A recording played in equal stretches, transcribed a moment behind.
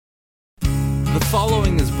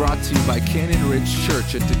following is brought to you by Canyon Ridge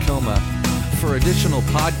Church in Tacoma. For additional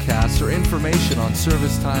podcasts or information on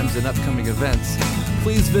service times and upcoming events,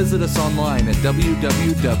 please visit us online at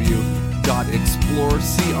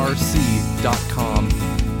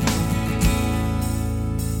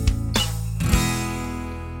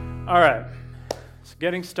www.explorecrc.com. All right, so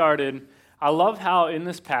getting started. I love how in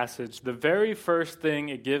this passage, the very first thing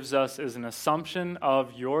it gives us is an assumption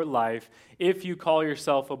of your life if you call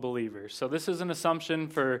yourself a believer. So this is an assumption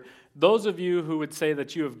for those of you who would say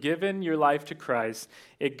that you have given your life to Christ.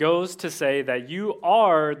 It goes to say that you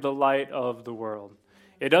are the light of the world.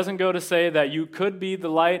 It doesn't go to say that you could be the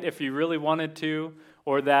light if you really wanted to,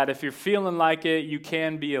 or that if you're feeling like it, you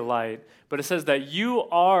can be a light. But it says that you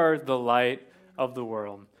are the light of the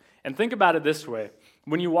world. And think about it this way.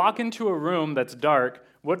 When you walk into a room that's dark,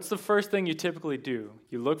 what's the first thing you typically do?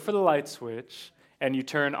 You look for the light switch, and you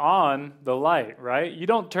turn on the light, right? You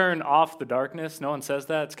don't turn off the darkness. No one says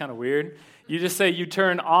that. It's kind of weird. You just say you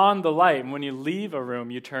turn on the light, and when you leave a room,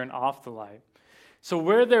 you turn off the light. So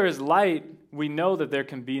where there is light, we know that there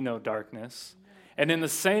can be no darkness. And in the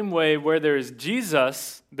same way, where there is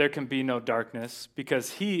Jesus, there can be no darkness,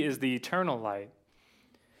 because he is the eternal light.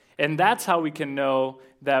 And that's how we can know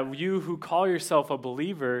that you who call yourself a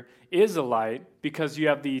believer is a light, because you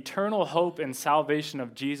have the eternal hope and salvation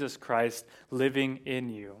of Jesus Christ living in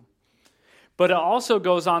you. But it also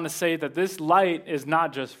goes on to say that this light is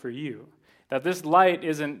not just for you, that this light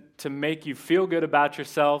isn't to make you feel good about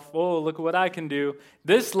yourself. Oh, look at what I can do.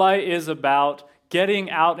 This light is about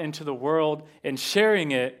getting out into the world and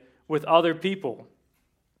sharing it with other people.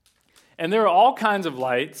 And there are all kinds of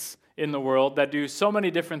lights in the world that do so many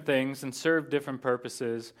different things and serve different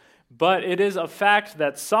purposes, but it is a fact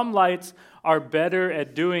that some lights are better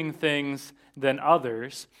at doing things than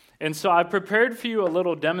others. And so I prepared for you a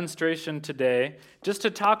little demonstration today just to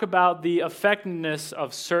talk about the effectiveness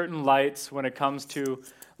of certain lights when it comes to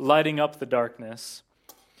lighting up the darkness.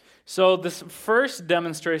 So this first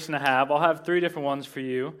demonstration I'll have three different ones for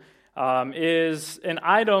you, is an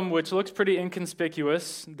item which looks pretty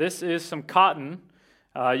inconspicuous. This is some cotton.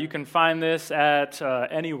 You can find this at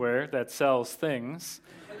anywhere that sells things.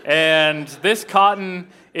 And this cotton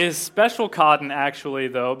is special cotton, actually,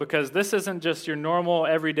 though, because this isn't just your normal,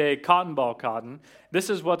 everyday cotton ball cotton. This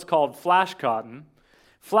is what's called flash cotton.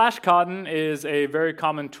 Flash cotton is a very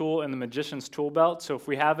common tool in the magician's tool belt. So if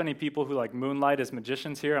we have any people who like moonlight as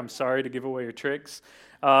magicians here, I'm sorry to give away your tricks.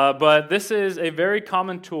 But this is a very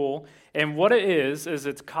common tool. And what it is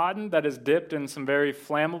it's cotton that is dipped in some very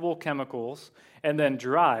flammable chemicals and then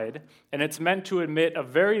dried, and it's meant to emit a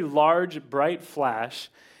very large, bright flash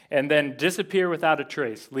and then disappear without a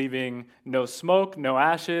trace, leaving no smoke, no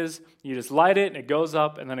ashes. You just light it, and it goes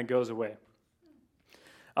up, and then it goes away.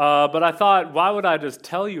 But I thought, why would I just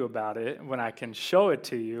tell you about it when I can show it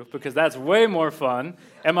to you? Because that's way more fun.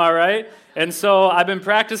 Am I right? And so I've been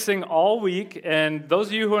practicing all week, and those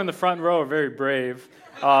of you who are in the front row are very brave.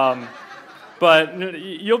 But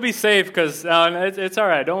you'll be safe because it's all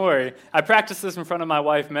right. Don't worry. I practiced this in front of my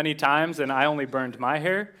wife many times, and I only burned my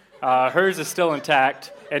hair. Hers is still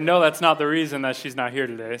intact. And no, that's not the reason that she's not here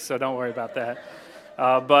today, so don't worry about that.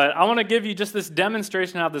 But I want to give you just this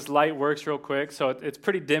demonstration how this light works real quick. So it's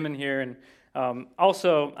pretty dim in here. And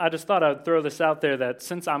also, I just thought I'd throw this out there that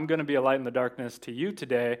since I'm going to be a light in the darkness to you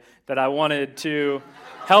today, that I wanted to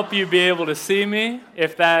help you be able to see me,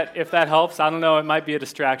 if that helps. I don't know, it might be a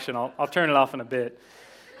distraction. I'll turn it off in a bit.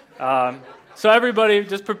 So everybody,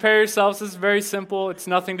 just prepare yourselves. This is very simple. It's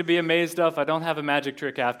nothing to be amazed of. I don't have a magic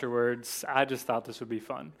trick afterwards. I just thought this would be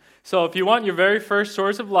fun. So if you want your very first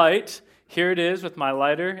source of light, here it is with my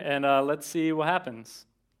lighter, and let's see what happens.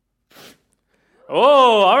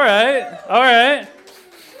 Oh, all right.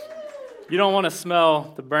 You don't want to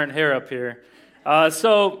smell the burnt hair up here.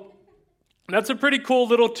 So that's a pretty cool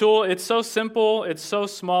little tool. It's so simple, it's so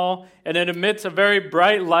small, and it emits a very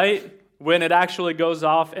bright light when it actually goes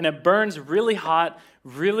off, and it burns really hot,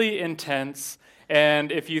 really intense.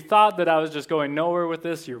 And if you thought that I was just going nowhere with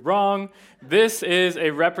this, you're wrong. This is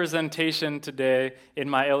a representation today in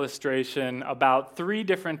my illustration about three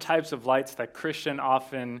different types of lights that Christians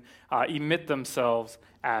often emit themselves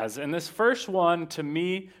as. And this first one, to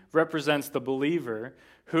me, represents the believer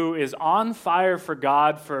who is on fire for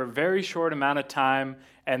God for a very short amount of time,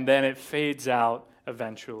 and then it fades out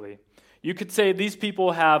eventually. You could say these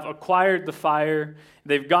people have acquired the fire.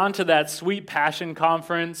 They've gone to that Sweet Passion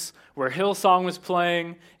conference where Hillsong was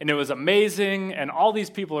playing, and it was amazing, and all these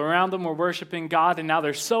people around them were worshiping God, and now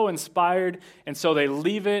they're so inspired, and so they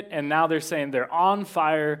leave it, and now they're saying they're on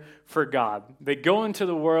fire for God. They go into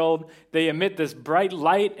the world, they emit this bright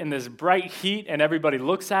light and this bright heat, and everybody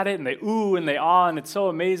looks at it, and they ooh and they ah, and it's so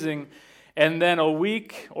amazing. And then a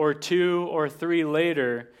week or 2 or 3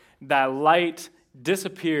 later, that light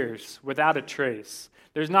disappears without a trace.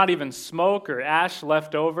 There's not even smoke or ash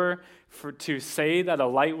left over to say that a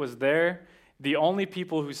light was there. The only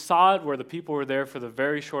people who saw it were the people who were there for the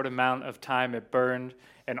very short amount of time it burned,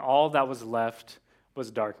 and all that was left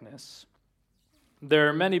was darkness. There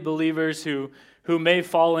are many believers who may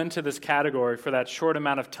fall into this category for that short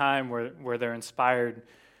amount of time where they're inspired,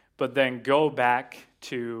 but then go back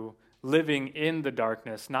to living in the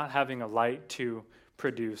darkness, not having a light to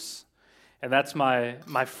produce. And that's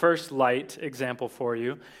my first light example for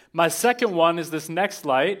you. My second one is this next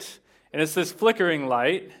light, and it's this flickering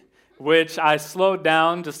light, which I slowed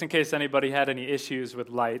down just in case anybody had any issues with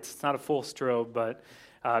lights. It's not a full strobe, but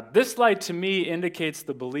this light to me indicates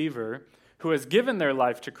the believer who has given their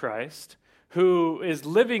life to Christ, who is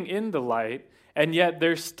living in the light, and yet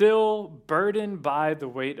they're still burdened by the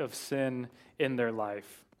weight of sin in their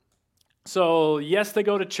life. So, yes, they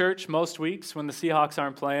go to church most weeks when the Seahawks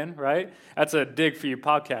aren't playing, right? That's a dig for you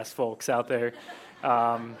podcast folks out there.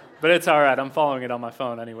 But it's all right. I'm following it on my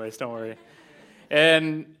phone anyways, don't worry.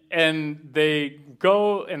 And they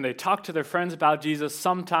go and they talk to their friends about Jesus.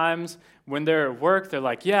 Sometimes when they're at work, they're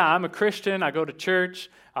like, yeah, I'm a Christian. I go to church.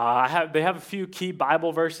 They have a few key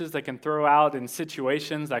Bible verses they can throw out in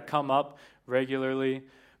situations that come up regularly.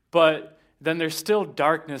 But then there's still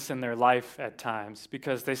darkness in their life at times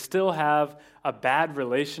because they still have a bad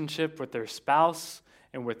relationship with their spouse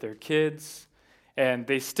and with their kids, and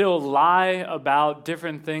they still lie about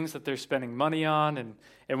different things that they're spending money on,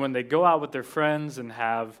 and when they go out with their friends and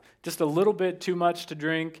have just a little bit too much to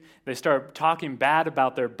drink, they start talking bad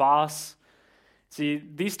about their boss. See,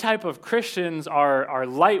 these type of Christians are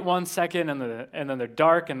light 1 second, and then they're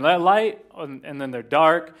dark, and they're light, and then they're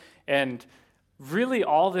dark, and really,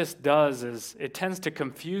 all this does is it tends to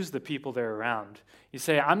confuse the people they're around. You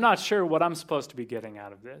say, I'm not sure what I'm supposed to be getting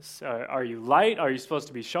out of this. Are you light? Are you supposed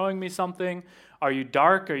to be showing me something? Are you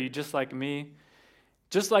dark? Are you just like me?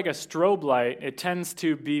 Just like a strobe light, it tends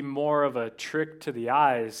to be more of a trick to the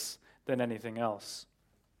eyes than anything else.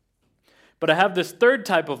 But I have this third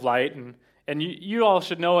type of light, and you all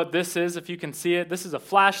should know what this is if you can see it. This is a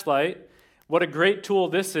flashlight. What a great tool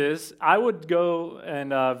this is. I would go and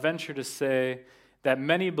venture to say that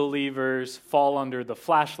many believers fall under the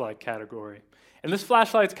flashlight category. And this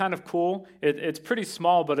flashlight's kind of cool. It's pretty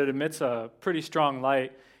small, but it emits a pretty strong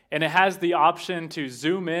light. And it has the option to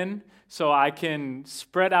zoom in, so I can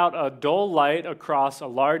spread out a dull light across a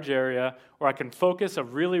large area, or I can focus a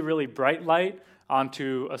really, really bright light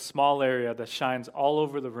onto a small area that shines all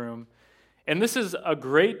over the room. And this is a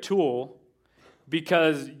great tool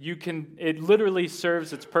because it literally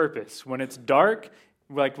serves its purpose. When it's dark,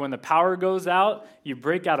 like when the power goes out, you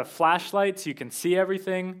break out a flashlight so you can see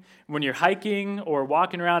everything. When you're hiking or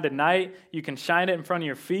walking around at night, you can shine it in front of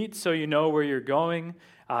your feet so you know where you're going.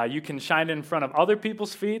 You can shine it in front of other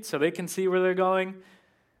people's feet so they can see where they're going.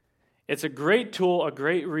 It's a great tool, a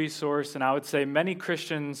great resource, and I would say many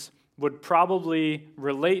Christians would probably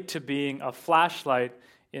relate to being a flashlight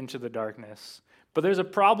into the darkness. But there's a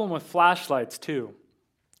problem with flashlights too,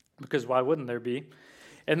 because why wouldn't there be?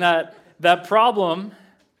 And that problem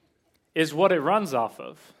is what it runs off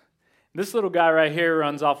of. This little guy right here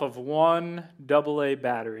runs off of one AA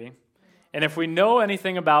battery. And if we know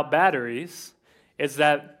anything about batteries, it's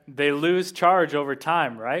that they lose charge over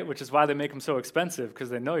time, right? Which is why they make them so expensive, because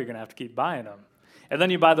they know you're going to have to keep buying them. And then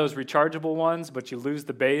you buy those rechargeable ones, but you lose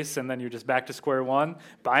the base, and then you're just back to square one,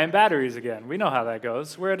 buying batteries again. We know how that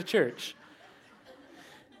goes. We're at a church.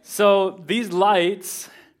 So these lights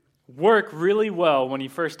work really well when you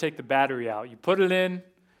first take the battery out. You put it in,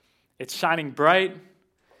 it's shining bright,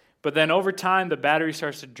 but then over time the battery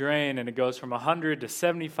starts to drain and it goes from 100 to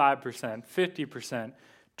 75%, 50%,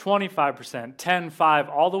 25%, 10, 5,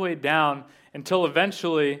 all the way down until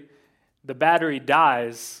eventually the battery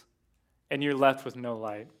dies and you're left with no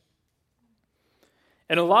light.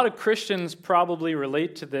 And a lot of Christians probably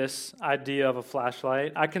relate to this idea of a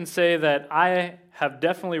flashlight. I can say that I have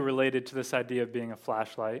definitely related to this idea of being a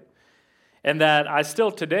flashlight, and that I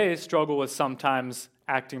still today struggle with sometimes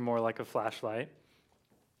acting more like a flashlight.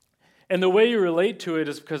 And the way you relate to it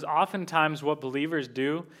is because oftentimes what believers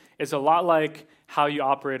do is a lot like how you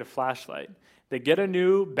operate a flashlight. They get a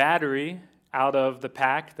new battery out of the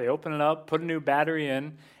pack. They open it up, put a new battery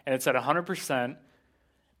in, and it's at 100%.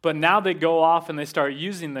 But now they go off and they start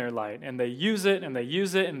using their light, and they use it, and they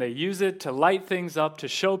use it, and they use it to light things up, to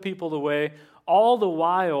show people the way, all the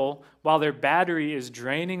while their battery is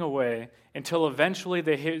draining away until eventually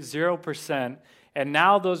they hit 0%. And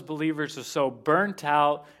now those believers are so burnt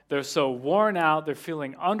out, they're so worn out, they're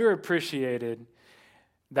feeling underappreciated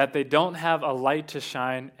that they don't have a light to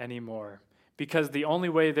shine anymore, because the only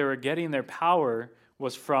way they were getting their power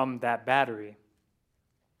was from that battery.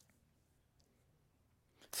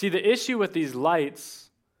 See, the issue with these lights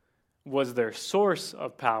was their source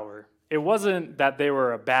of power. It wasn't that they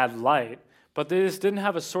were a bad light, but they just didn't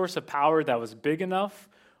have a source of power that was big enough,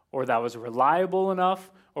 or that was reliable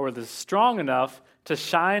enough, or was strong enough to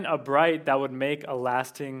shine a bright that would make a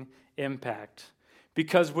lasting impact.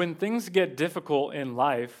 Because when things get difficult in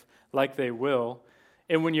life, like they will,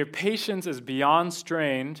 and when your patience is beyond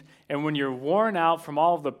strained, and when you're worn out from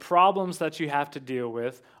all of the problems that you have to deal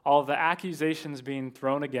with, all of the accusations being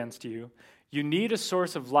thrown against you, you need a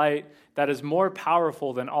source of light that is more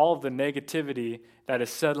powerful than all of the negativity that is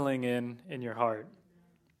settling in your heart.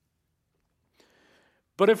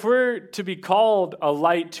 But if we're to be called a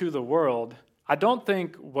light to the world, I don't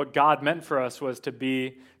think what God meant for us was to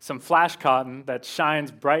be some flash cotton that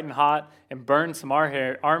shines bright and hot and burns some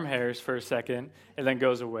arm hairs for a second and then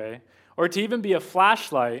goes away, or to even be a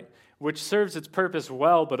flashlight which serves its purpose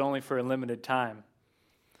well but only for a limited time.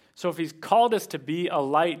 So if he's called us to be a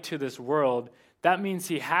light to this world, that means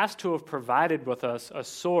he has to have provided with us a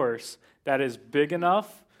source that is big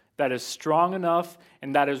enough, that is strong enough,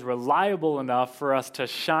 and that is reliable enough for us to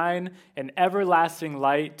shine an everlasting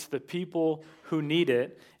light to the people who need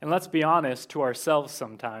it, and let's be honest, to ourselves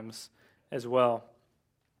sometimes as well.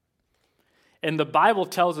 And the Bible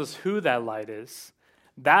tells us who that light is.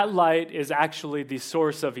 That light is actually the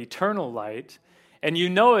source of eternal light, and you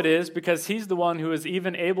know it is because he's the one who is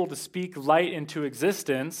even able to speak light into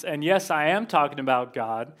existence. And yes, I am talking about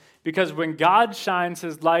God, because when God shines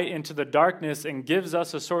his light into the darkness and gives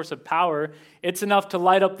us a source of power, it's enough to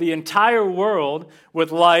light up the entire world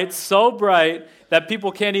with lights so bright that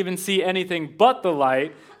people can't even see anything but the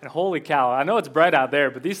light. And holy cow, I know it's bright out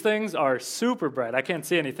there, but these things are super bright. I can't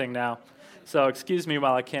see anything now. So excuse me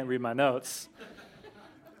while I can't read my notes.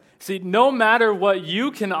 See, no matter what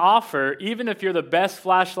you can offer, even if you're the best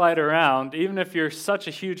flashlight around, even if you're such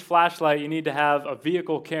a huge flashlight you need to have a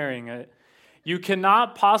vehicle carrying it, you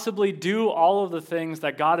cannot possibly do all of the things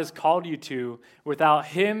that God has called you to without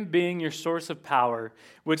him being your source of power,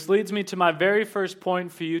 which leads me to my very first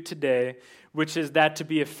point for you today, which is that to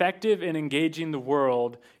be effective in engaging the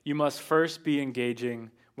world, you must first be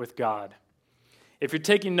engaging with God. If you're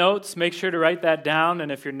taking notes, make sure to write that down,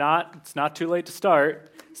 and if you're not, it's not too late to start.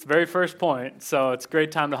 It's the very first point, so it's a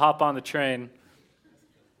great time to hop on the train.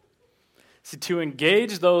 See, to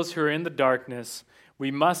engage those who are in the darkness,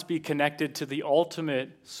 we must be connected to the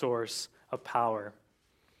ultimate source of power.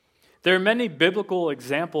 There are many biblical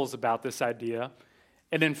examples about this idea,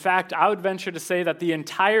 and in fact, I would venture to say that the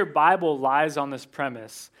entire Bible lies on this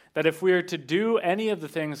premise, that if we are to do any of the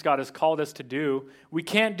things God has called us to do, we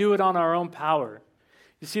can't do it on our own power.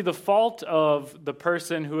 You see, the fault of the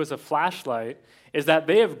person who is a flashlight is that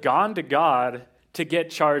they have gone to God to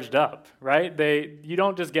get charged up, right? You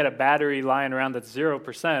don't just get a battery lying around that's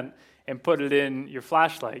 0% and put it in your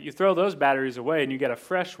flashlight. You throw those batteries away and you get a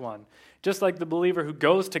fresh one. Just like the believer who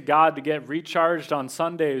goes to God to get recharged on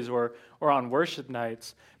Sundays or on worship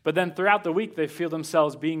nights. But then throughout the week, they feel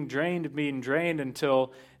themselves being drained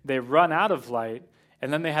until they run out of light,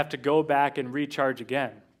 and then they have to go back and recharge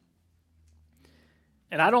again.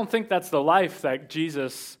 And I don't think that's the life that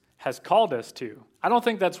Jesus has called us to. I don't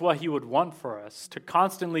think that's what he would want for us, to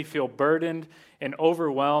constantly feel burdened and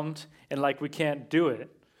overwhelmed and like we can't do it.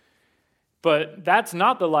 But that's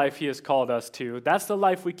not the life he has called us to. That's the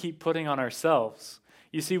life we keep putting on ourselves.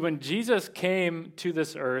 You see, when Jesus came to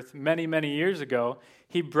this earth many, many years ago,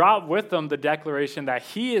 he brought with him the declaration that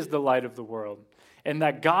he is the light of the world and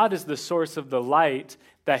that God is the source of the light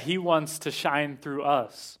that he wants to shine through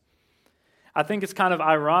us. I think it's kind of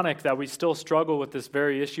ironic that we still struggle with this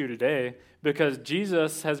very issue today, because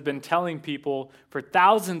Jesus has been telling people for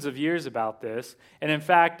thousands of years about this. And in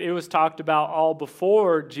fact, it was talked about all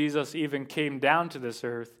before Jesus even came down to this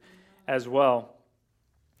earth as well.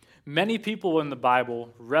 Many people in the Bible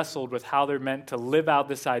wrestled with how they're meant to live out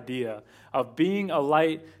this idea of being a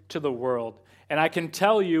light to the world. And I can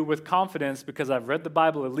tell you with confidence, because I've read the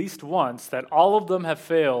Bible at least once, that all of them have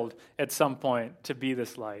failed at some point to be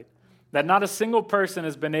this light. That not a single person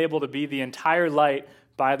has been able to be the entire light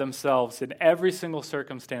by themselves in every single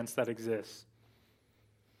circumstance that exists.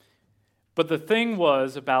 But the thing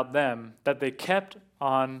was about them that they kept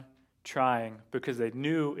on trying because they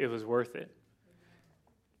knew it was worth it.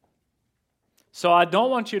 So I don't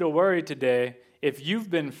want you to worry today if you've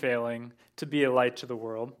been failing to be a light to the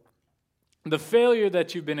world. The failure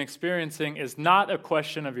that you've been experiencing is not a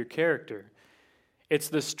question of your character. It's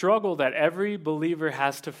the struggle that every believer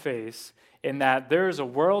has to face, in that there is a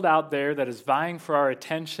world out there that is vying for our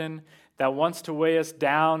attention, that wants to weigh us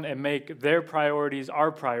down and make their priorities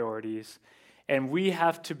our priorities. And we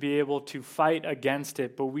have to be able to fight against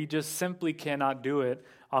it, but we just simply cannot do it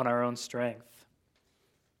on our own strength.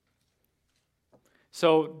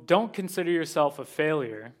 So don't consider yourself a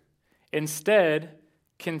failure. Instead,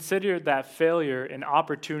 consider that failure an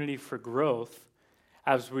opportunity for growth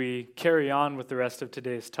as we carry on with the rest of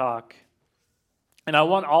today's talk. And I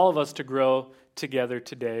want all of us to grow together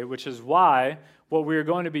today, which is why what we're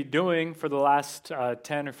going to be doing for the last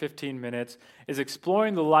 10 or 15 minutes is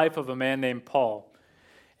exploring the life of a man named Paul.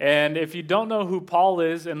 And if you don't know who Paul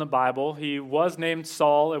is in the Bible, he was named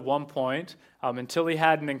Saul at one point until he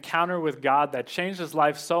had an encounter with God that changed his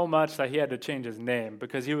life so much that he had to change his name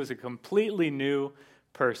because he was a completely new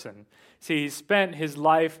person. See, he spent his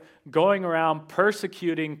life going around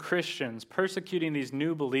persecuting Christians, persecuting these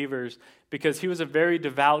new believers, because he was a very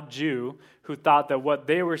devout Jew who thought that what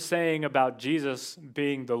they were saying about Jesus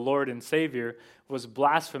being the Lord and Savior was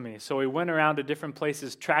blasphemy. So he went around to different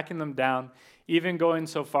places, tracking them down, even going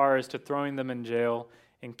so far as to throwing them in jail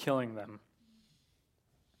and killing them.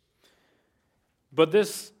 But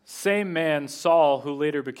this same man, Saul, who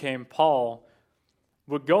later became Paul,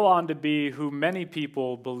 would go on to be who many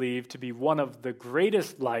people believe to be one of the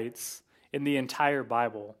greatest lights in the entire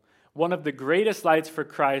Bible, one of the greatest lights for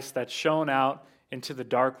Christ that shone out into the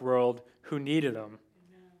dark world who needed him.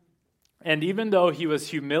 Amen. And even though he was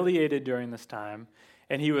humiliated during this time,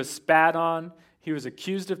 and he was spat on, he was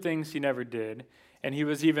accused of things he never did, and he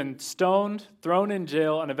was even stoned, thrown in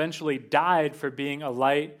jail, and eventually died for being a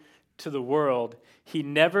light to the world, he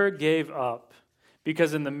never gave up.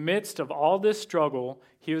 Because in the midst of all this struggle,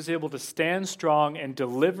 he was able to stand strong and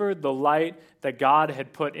deliver the light that God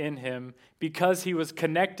had put in him because he was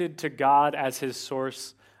connected to God as his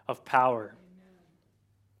source of power.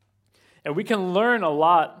 Amen. And we can learn a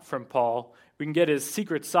lot from Paul. We can get his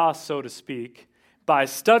secret sauce, so to speak, by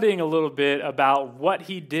studying a little bit about what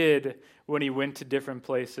he did when he went to different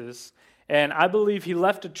places. And I believe he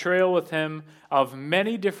left a trail with him of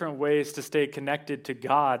many different ways to stay connected to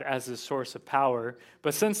God as his source of power.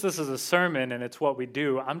 But since this is a sermon and it's what we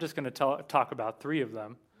do, I'm just going to talk about 3 of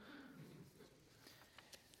them.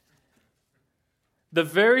 The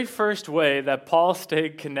very first way that Paul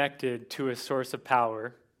stayed connected to his source of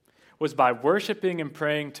power was by worshiping and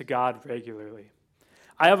praying to God regularly.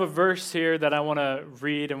 I have a verse here that I want to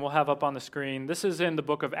read and we'll have up on the screen. This is in the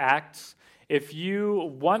book of Acts. If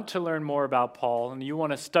you want to learn more about Paul and you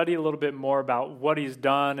want to study a little bit more about what he's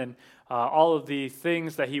done and all of the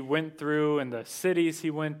things that he went through and the cities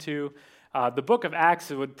he went to, the book of Acts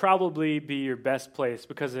would probably be your best place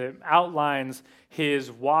because it outlines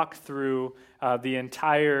his walk through the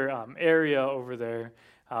entire area over there,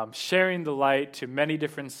 sharing the light to many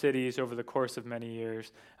different cities over the course of many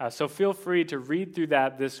years. So feel free to read through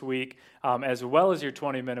that this week as well as your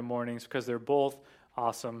 20-minute mornings because they're both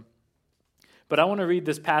awesome. But I want to read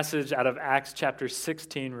this passage out of Acts chapter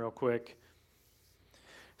 16 real quick.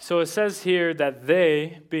 So it says here that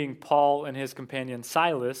they, being Paul and his companion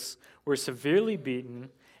Silas, were severely beaten,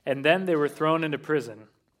 and then they were thrown into prison.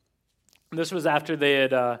 This was after they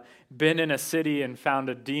had been in a city and found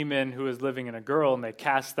a demon who was living in a girl, and they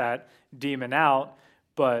cast that demon out.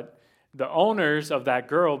 But the owners of that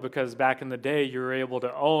girl, because back in the day you were able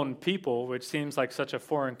to own people, which seems like such a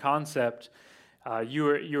foreign concept, you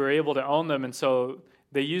were able to own them, and so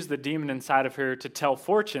they used the demon inside of her to tell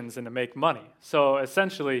fortunes and to make money. So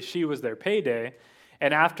essentially, she was their payday.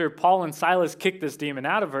 And after Paul and Silas kicked this demon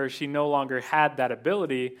out of her, she no longer had that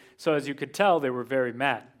ability. So as you could tell, they were very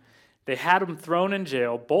mad. They had them thrown in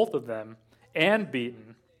jail, both of them, and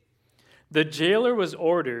beaten. The jailer was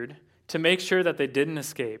ordered to make sure that they didn't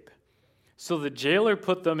escape. So the jailer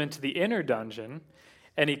put them into the inner dungeon,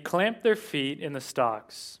 and he clamped their feet in the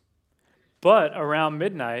stocks. But around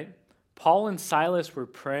midnight, Paul and Silas were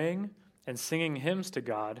praying and singing hymns to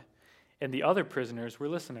God, and the other prisoners were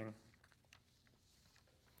listening.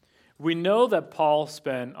 We know that Paul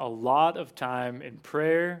spent a lot of time in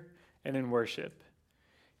prayer and in worship.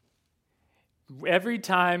 Every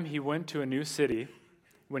time he went to a new city,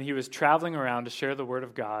 when he was traveling around to share the word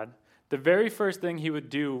of God, the very first thing he would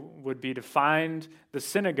do would be to find the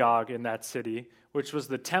synagogue in that city, which was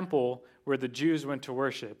the temple where the Jews went to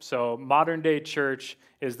worship. So modern-day church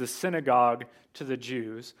is the synagogue to the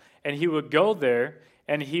Jews. And he would go there,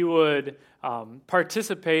 and he would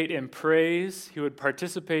participate in praise. He would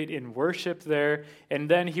participate in worship there. And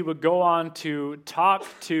then he would go on to talk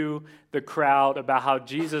to the crowd about how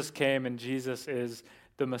Jesus came and Jesus is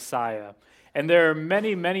the Messiah. And there are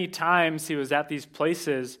many, many times he was at these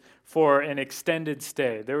places for an extended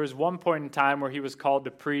stay. There was one point in time where he was called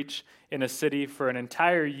to preach in a city for an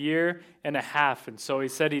entire year and a half. And so he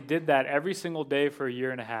said he did that every single day for a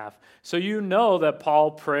year and a half. So you know that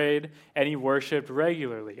Paul prayed and he worshiped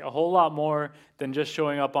regularly, a whole lot more than just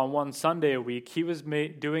showing up on one Sunday a week. He was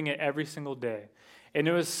doing it every single day. And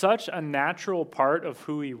it was such a natural part of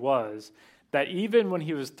who he was that even when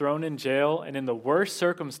he was thrown in jail and in the worst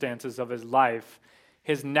circumstances of his life,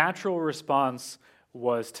 his natural response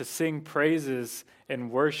was to sing praises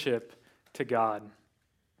and worship to God.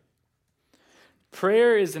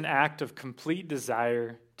 Prayer is an act of complete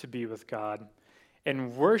desire to be with God,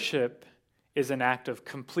 and worship is an act of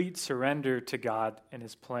complete surrender to God and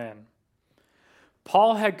his plan.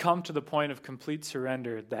 Paul had come to the point of complete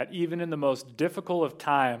surrender that even in the most difficult of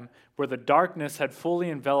time, where the darkness had fully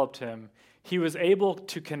enveloped him, he was able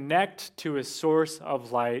to connect to his source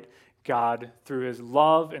of light, God, through his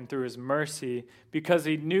love and through his mercy, because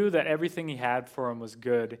he knew that everything he had for him was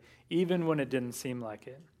good, even when it didn't seem like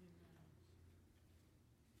it.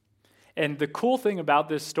 And the cool thing about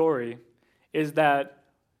this story is that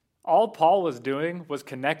all Paul was doing was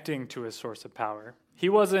connecting to his source of power. He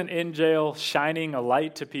wasn't in jail shining a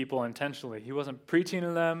light to people intentionally. He wasn't preaching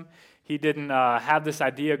to them. He didn't have this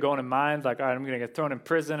idea going in mind, like, all right, I'm going to get thrown in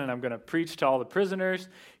prison and I'm going to preach to all the prisoners.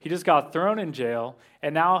 He just got thrown in jail,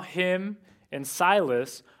 and now him and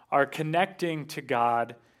Silas are connecting to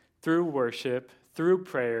God through worship, through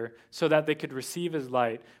prayer, so that they could receive his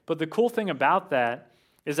light. But the cool thing about that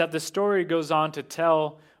is that the story goes on to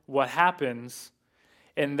tell what happens,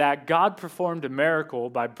 and that God performed a miracle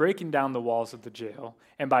by breaking down the walls of the jail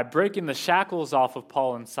and by breaking the shackles off of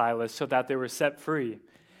Paul and Silas so that they were set free.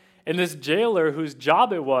 And this jailer, whose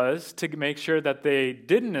job it was to make sure that they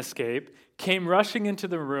didn't escape, came rushing into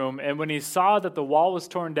the room, and when he saw that the wall was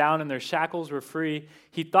torn down and their shackles were free,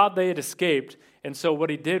 he thought they had escaped, and so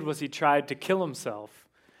what he did was he tried to kill himself.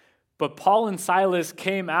 But Paul and Silas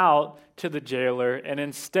came out to the jailer, and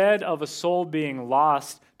instead of a soul being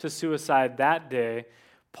lost to suicide that day,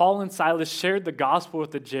 Paul and Silas shared the gospel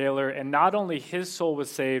with the jailer, and not only his soul was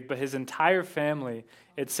saved, but his entire family,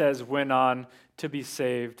 it says, went on to be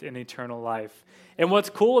saved in eternal life. And what's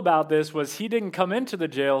cool about this was he didn't come into the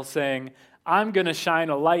jail saying, I'm going to shine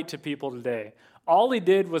a light to people today. All he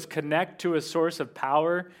did was connect to a source of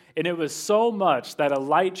power, and it was so much that a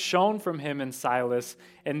light shone from him and Silas,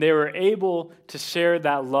 and they were able to share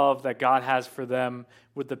that love that God has for them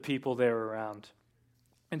with the people they were around.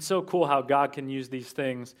 And so cool how God can use these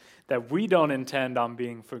things that we don't intend on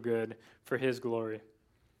being for good, for his glory.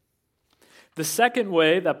 The second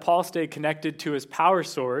way that Paul stayed connected to his power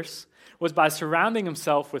source was by surrounding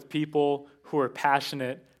himself with people who were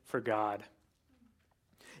passionate for God.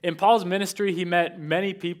 In Paul's ministry, he met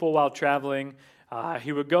many people while traveling.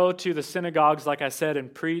 He would go to the synagogues, like I said,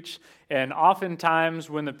 and preach. And oftentimes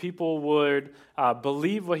when the people would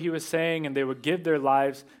believe what he was saying and they would give their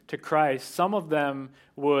lives to Christ, some of them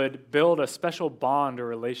would build a special bond or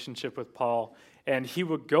relationship with Paul. And he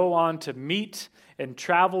would go on to meet and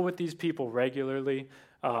travel with these people regularly.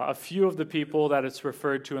 A few of the people that it's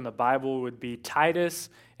referred to in the Bible would be Titus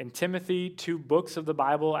and Timothy, 2 books of the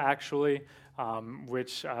Bible, actually,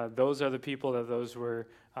 which those are the people that those were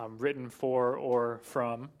written for or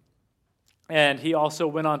from. And he also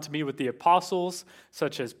went on to meet with the apostles,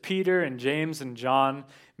 such as Peter and James and John,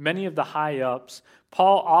 many of the high-ups.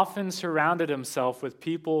 Paul often surrounded himself with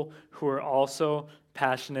people who were also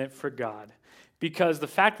passionate for God. Because the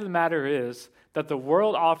fact of the matter is that the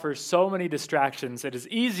world offers so many distractions, it is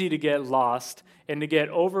easy to get lost and to get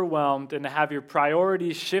overwhelmed and to have your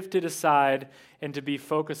priorities shifted aside and to be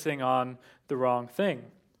focusing on the wrong thing.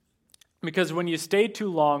 Because when you stay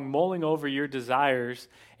too long mulling over your desires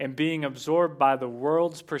and being absorbed by the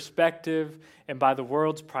world's perspective and by the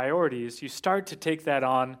world's priorities, you start to take that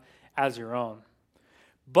on as your own.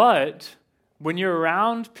 But when you're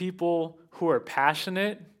around people who are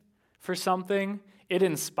passionate for something, it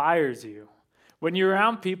inspires you. When you're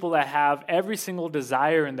around people that have every single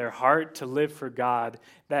desire in their heart to live for God,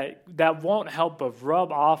 that won't help but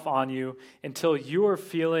rub off on you until you are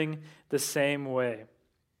feeling the same way.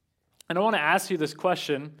 And I want to ask you this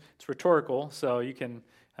question. It's rhetorical, so you can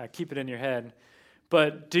keep it in your head.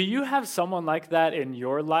 But do you have someone like that in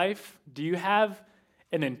your life? Do you have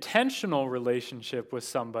an intentional relationship with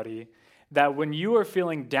somebody that when you are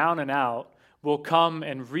feeling down and out will come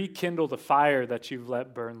and rekindle the fire that you've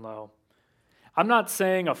let burn low? I'm not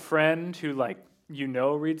saying a friend who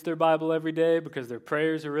reads their Bible every day because their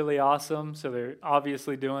prayers are really awesome, so they're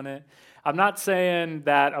obviously doing it. I'm not saying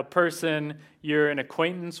that a person you're an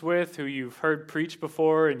acquaintance with who you've heard preach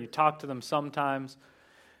before and you talk to them sometimes.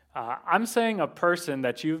 I'm saying a person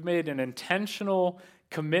that you've made an intentional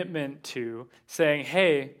commitment to, saying,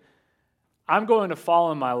 hey, I'm going to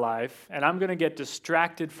fall in my life and I'm going to get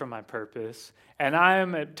distracted from my purpose, and I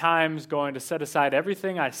am at times going to set aside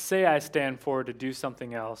everything I say I stand for to do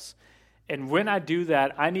something else. And when I do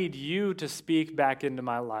that, I need you to speak back into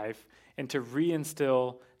my life and to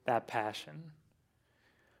reinstill that passion.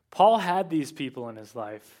 Paul had these people in his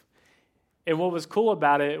life. And what was cool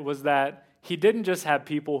about it was that he didn't just have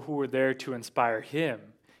people who were there to inspire him.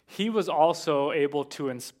 He was also able to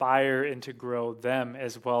inspire and to grow them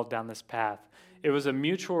as well down this path. It was a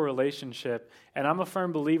mutual relationship, and I'm a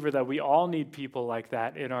firm believer that we all need people like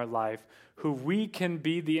that in our life who we can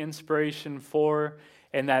be the inspiration for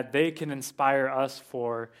and that they can inspire us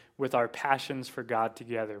for with our passions for God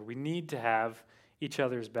together. We need to have each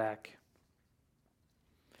other's back.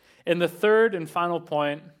 And the third and final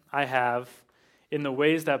point I have in the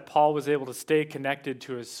ways that Paul was able to stay connected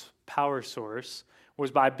to his power source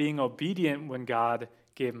was by being obedient when God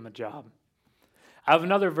gave him a job. I have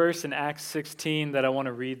another verse in Acts 16 that I want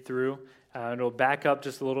to read through, and it'll back up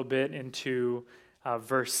just a little bit into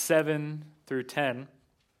verse 7 through 10.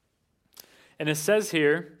 And it says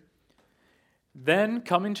here, then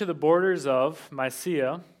coming to the borders of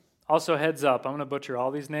Mysia, also heads up, I'm going to butcher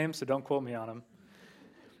all these names, so don't quote me on them.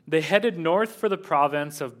 They headed north for the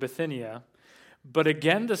province of Bithynia, but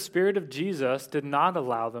again the Spirit of Jesus did not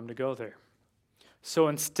allow them to go there. So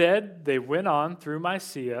instead, they went on through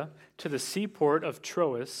Mysia to the seaport of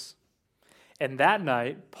Troas, and that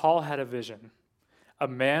night Paul had a vision. A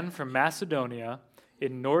man from Macedonia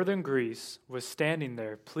in northern Greece was standing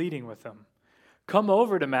there pleading with him, come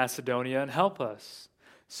over to Macedonia and help us.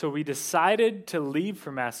 So we decided to leave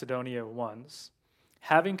for Macedonia at once,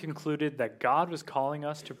 having concluded that God was calling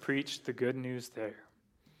us to preach the good news there.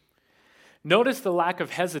 Notice the lack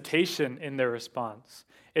of hesitation in their response.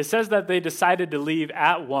 It says that they decided to leave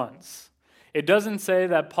at once. It doesn't say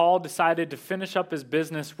that Paul decided to finish up his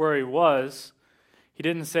business where he was. He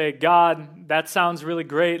didn't say, God, that sounds really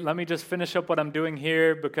great. Let me just finish up what I'm doing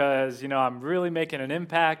here because, I'm really making an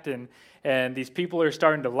impact and these people are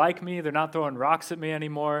starting to like me. They're not throwing rocks at me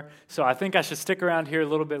anymore. So I think I should stick around here a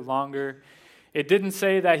little bit longer. It didn't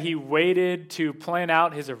say that he waited to plan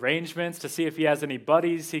out his arrangements to see if he has any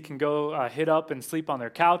buddies he can go hit up and sleep on their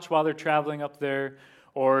couch while they're traveling up there,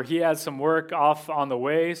 or he has some work off on the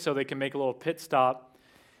way so they can make a little pit stop.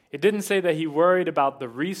 It didn't say that he worried about the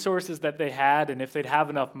resources that they had and if they'd have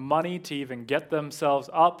enough money to even get themselves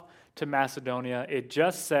up to Macedonia. It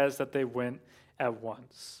just says that they went at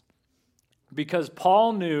once. Because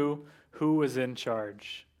Paul knew who was in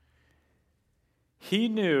charge. He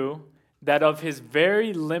knew that of his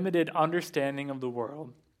very limited understanding of the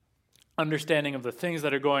world, understanding of the things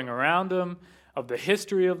that are going around him, of the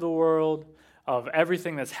history of the world, of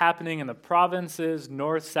everything that's happening in the provinces,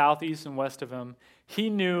 north, south, east, and west of him,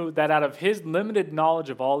 he knew that out of his limited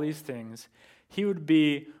knowledge of all these things, he would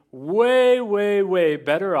be way, way, way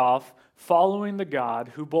better off following the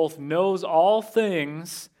God who both knows all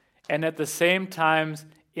things and at the same time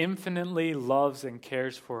infinitely loves and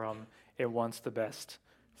cares for him and wants the best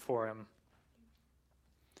for him.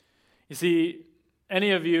 You see,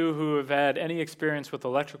 any of you who have had any experience with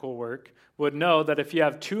electrical work would know that if you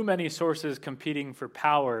have too many sources competing for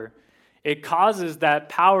power, it causes that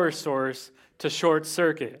power source to short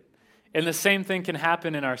circuit. And the same thing can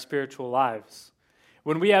happen in our spiritual lives.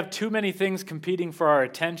 When we have too many things competing for our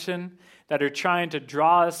attention that are trying to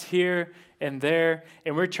draw us here and there,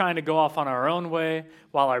 and we're trying to go off on our own way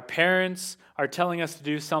while our parents are telling us to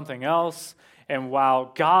do something else, and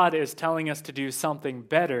while God is telling us to do something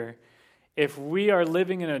better, if we are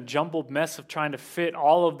living in a jumbled mess of trying to fit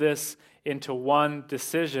all of this into one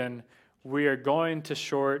decision, we are going to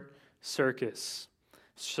short circuit.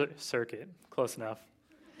 Close enough.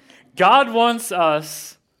 God wants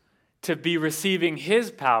us to be receiving His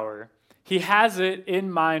power. He has it in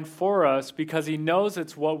mind for us because He knows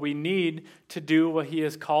it's what we need to do what He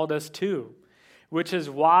has called us to, which is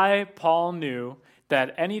why Paul knew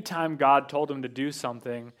that anytime God told him to do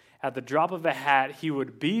something, at the drop of a hat, he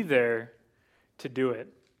would be there to do it.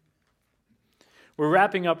 We're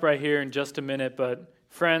wrapping up right here in just a minute, but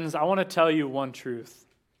friends, I want to tell you one truth.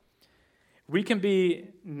 We can be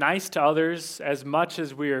nice to others as much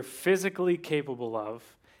as we are physically capable of,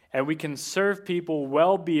 and we can serve people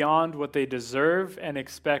well beyond what they deserve and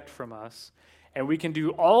expect from us. And we can do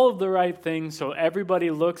all of the right things so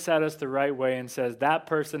everybody looks at us the right way and says, that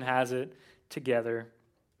person has it together,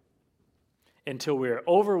 until we are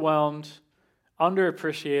overwhelmed,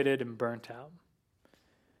 underappreciated, and burnt out.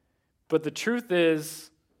 But the truth is,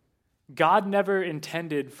 God never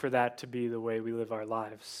intended for that to be the way we live our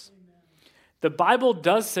lives. The Bible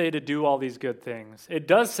does say to do all these good things. It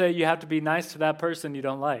does say you have to be nice to that person you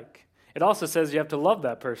don't like. It also says you have to love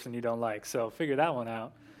that person you don't like, so figure that one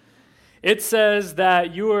out. It says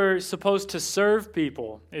that you are supposed to serve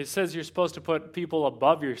people. It says you're supposed to put people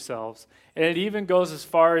above yourselves. And it even goes as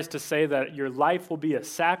far as to say that your life will be a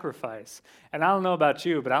sacrifice. And I don't know about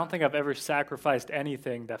you, but I don't think I've ever sacrificed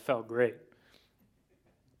anything that felt great.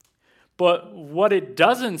 But what it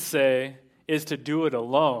doesn't say is to do it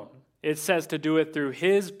alone. It says to do it through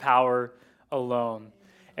his power alone.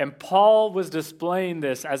 And Paul was displaying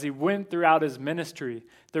this as he went throughout his ministry.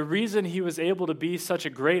 The reason he was able to be such a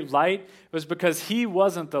great light was because he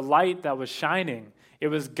wasn't the light that was shining. It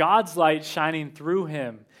was God's light shining through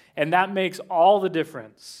him. And that makes all the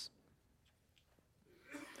difference.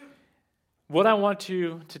 What I want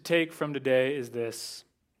you to take from today is this,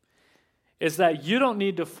 is that you don't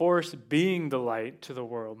need to force being the light to the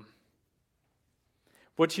world.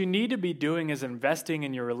 What you need to be doing is investing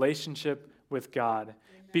in your relationship with God.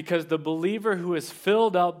 Because the believer who is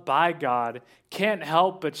filled up by God can't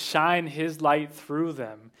help but shine his light through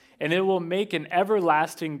them. And it will make an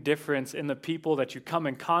everlasting difference in the people that you come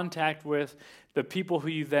in contact with, the people who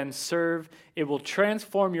you then serve. It will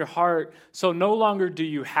transform your heart, so no longer do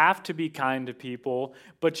you have to be kind to people,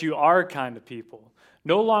 but you are kind to people.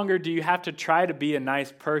 No longer do you have to try to be a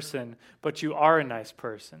nice person, but you are a nice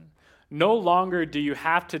person. No longer do you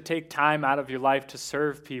have to take time out of your life to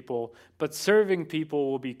serve people, but serving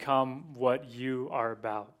people will become what you are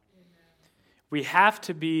about. We have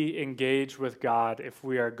to be engaged with God if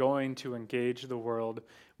we are going to engage the world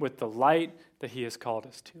with the light that he has called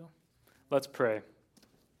us to. Let's pray.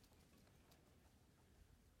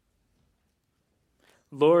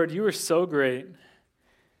 Lord, you are so great,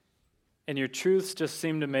 and your truths just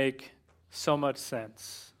seem to make so much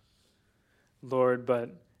sense. Lord,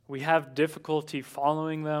 but we have difficulty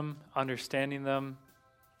following them, understanding them.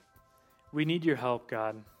 We need your help,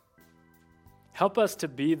 God. Help us to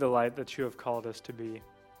be the light that you have called us to be.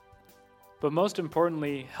 But most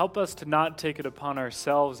importantly, help us to not take it upon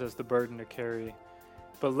ourselves as the burden to carry,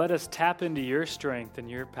 but let us tap into your strength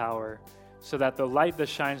and your power so that the light that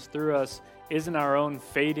shines through us isn't our own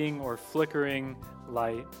fading or flickering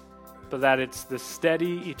light, but that it's the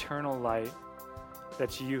steady, eternal light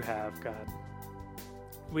that you have, God.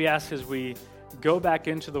 We ask as we go back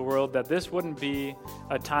into the world that this wouldn't be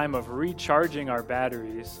a time of recharging our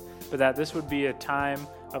batteries, but that this would be a time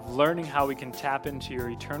of learning how we can tap into your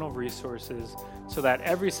eternal resources so that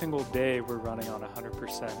every single day we're running on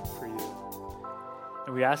 100% for you.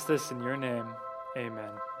 And we ask this in your name,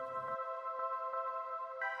 amen.